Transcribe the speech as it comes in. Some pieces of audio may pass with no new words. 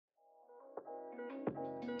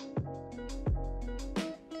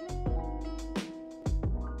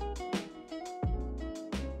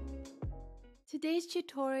Today's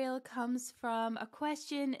tutorial comes from a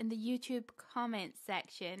question in the YouTube comments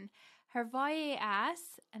section. Hervoye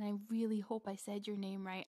asks, and I really hope I said your name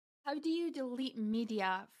right, how do you delete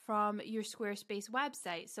media from your Squarespace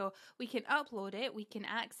website? So we can upload it, we can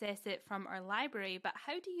access it from our library, but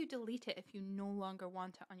how do you delete it if you no longer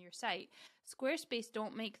want it on your site? Squarespace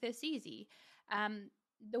don't make this easy.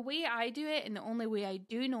 The way I do it, and the only way I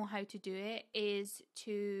do know how to do it, is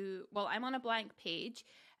I'm on a blank page,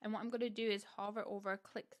 and what I'm going to do is hover over,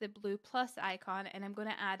 click the blue plus icon, and I'm going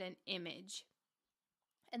to add an image.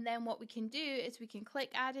 And then what we can do is we can click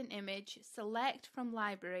add an image, select from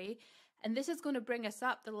library, and this is going to bring us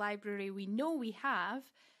up the library we know we have,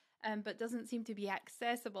 but doesn't seem to be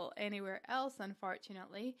accessible anywhere else,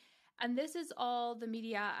 unfortunately. And this is all the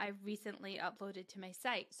media I've recently uploaded to my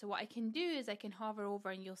site. So what I can do is I can hover over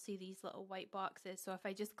and you'll see these little white boxes. So if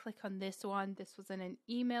I just click on this one, this was in an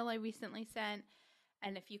email I recently sent.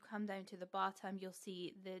 And if you come down to the bottom, you'll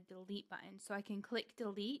see the delete button. So I can click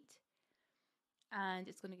delete and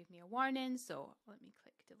it's going to give me a warning. So let me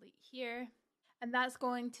click delete here. And that's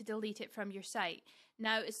going to delete it from your site.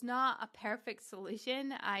 Now, it's not a perfect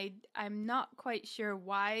solution. I'm not quite sure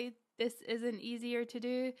why this isn't easier to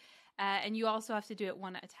do. And you also have to do it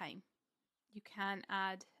one at a time. You can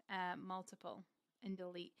add multiple and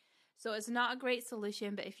delete. So it's not a great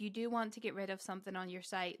solution, but if you do want to get rid of something on your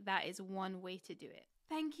site, that is one way to do it.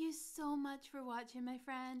 Thank you so much for watching, my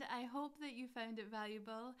friend. I hope that you found it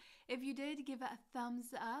valuable. If you did, give it a thumbs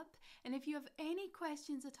up. And if you have any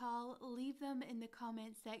questions at all, leave them in the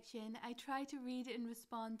comments section. I try to read and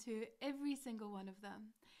respond to every single one of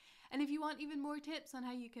them. And if you want even more tips on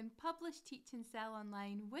how you can publish, teach, and sell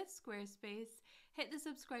online with Squarespace, hit the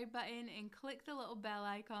subscribe button and click the little bell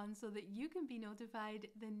icon so that you can be notified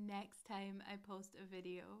the next time I post a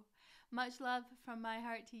video. Much love from my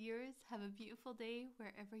heart to yours. Have a beautiful day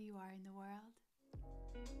wherever you are in the world.